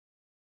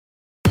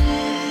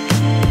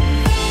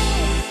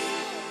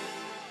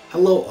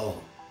Hello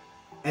all.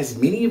 As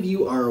many of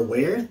you are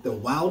aware, the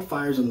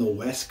wildfires on the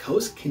West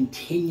Coast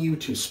continue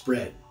to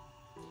spread.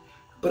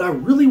 But I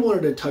really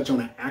wanted to touch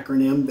on an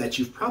acronym that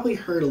you've probably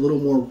heard a little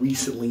more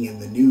recently in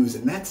the news,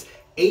 and that's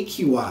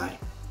AQI,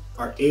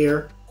 our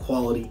Air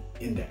Quality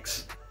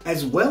Index.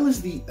 As well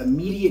as the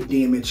immediate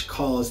damage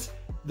caused,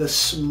 the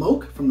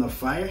smoke from the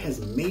fire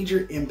has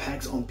major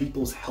impacts on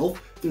people's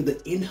health through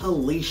the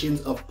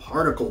inhalations of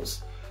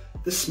particles.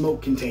 The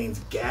smoke contains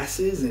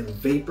gases and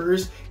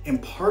vapors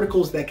and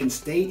particles that can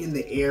stay in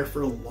the air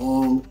for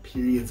long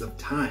periods of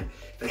time.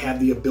 They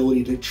have the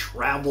ability to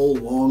travel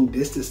long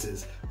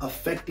distances,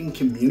 affecting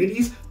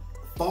communities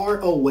far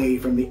away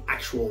from the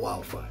actual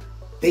wildfire.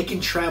 They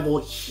can travel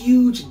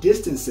huge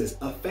distances,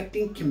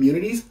 affecting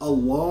communities a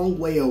long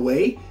way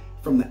away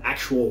from the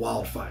actual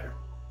wildfire.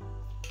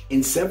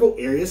 In several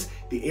areas,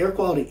 the Air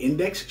Quality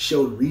Index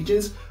showed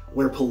regions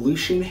where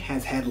pollution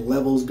has had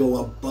levels go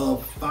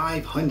above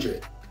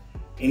 500.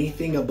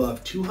 Anything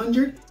above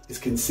 200 is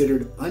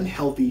considered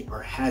unhealthy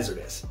or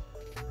hazardous.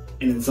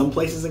 And in some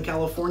places in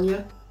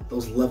California,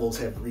 those levels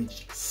have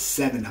reached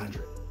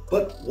 700.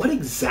 But what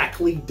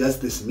exactly does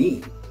this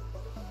mean?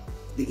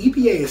 The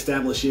EPA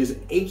establishes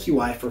an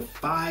AQI for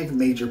 5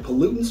 major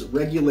pollutants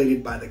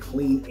regulated by the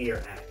Clean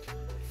Air Act.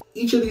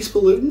 Each of these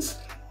pollutants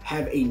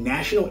have a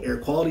national air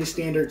quality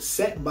standard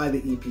set by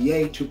the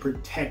EPA to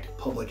protect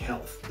public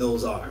health.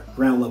 Those are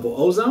ground level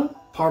ozone,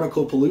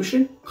 particle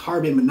pollution,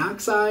 carbon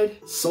monoxide,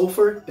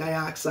 sulfur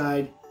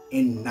dioxide,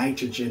 and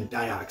nitrogen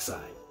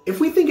dioxide. If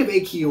we think of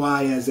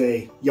AQI as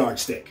a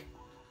yardstick,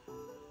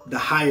 the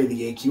higher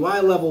the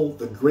AQI level,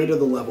 the greater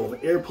the level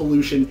of air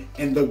pollution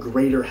and the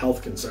greater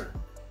health concern.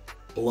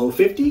 Below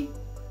 50,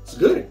 it's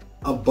good.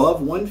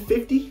 Above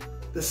 150,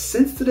 the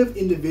sensitive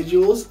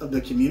individuals of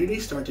the community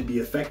start to be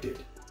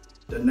affected.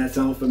 Doesn't that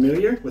sound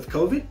familiar with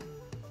COVID?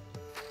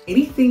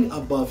 Anything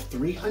above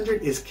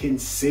 300 is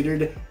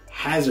considered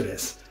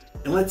hazardous.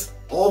 And let's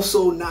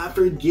also not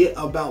forget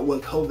about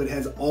what COVID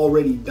has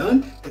already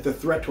done with the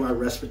threat to our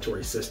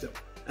respiratory system.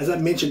 As I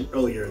mentioned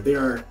earlier, there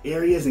are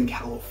areas in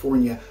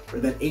California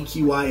where that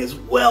AQI is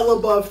well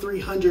above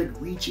 300,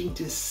 reaching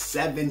to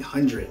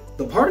 700.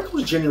 The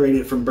particles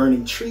generated from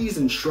burning trees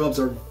and shrubs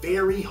are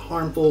very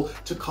harmful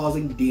to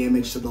causing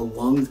damage to the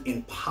lungs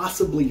and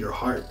possibly your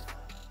heart.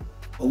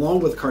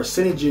 Along with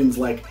carcinogens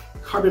like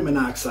carbon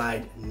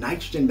monoxide,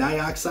 nitrogen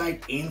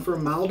dioxide, and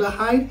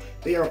formaldehyde,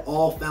 they are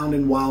all found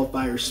in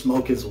wildfire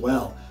smoke as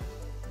well.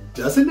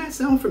 Doesn't that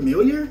sound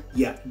familiar?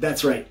 Yeah,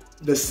 that's right.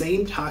 The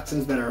same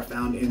toxins that are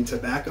found in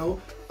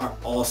tobacco are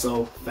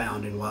also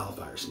found in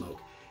wildfire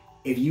smoke.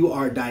 If you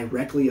are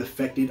directly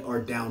affected or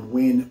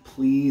downwind,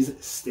 please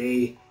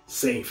stay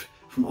safe.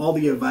 From all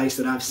the advice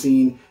that I've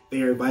seen,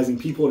 they are advising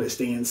people to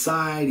stay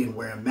inside and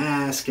wear a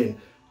mask and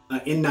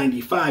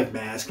N95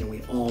 mask, and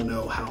we all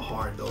know how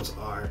hard those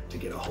are to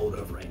get a hold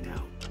of right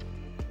now.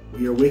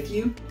 We are with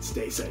you.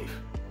 Stay safe.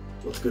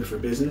 What's good for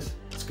business,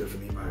 it's good for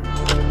the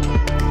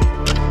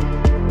environment.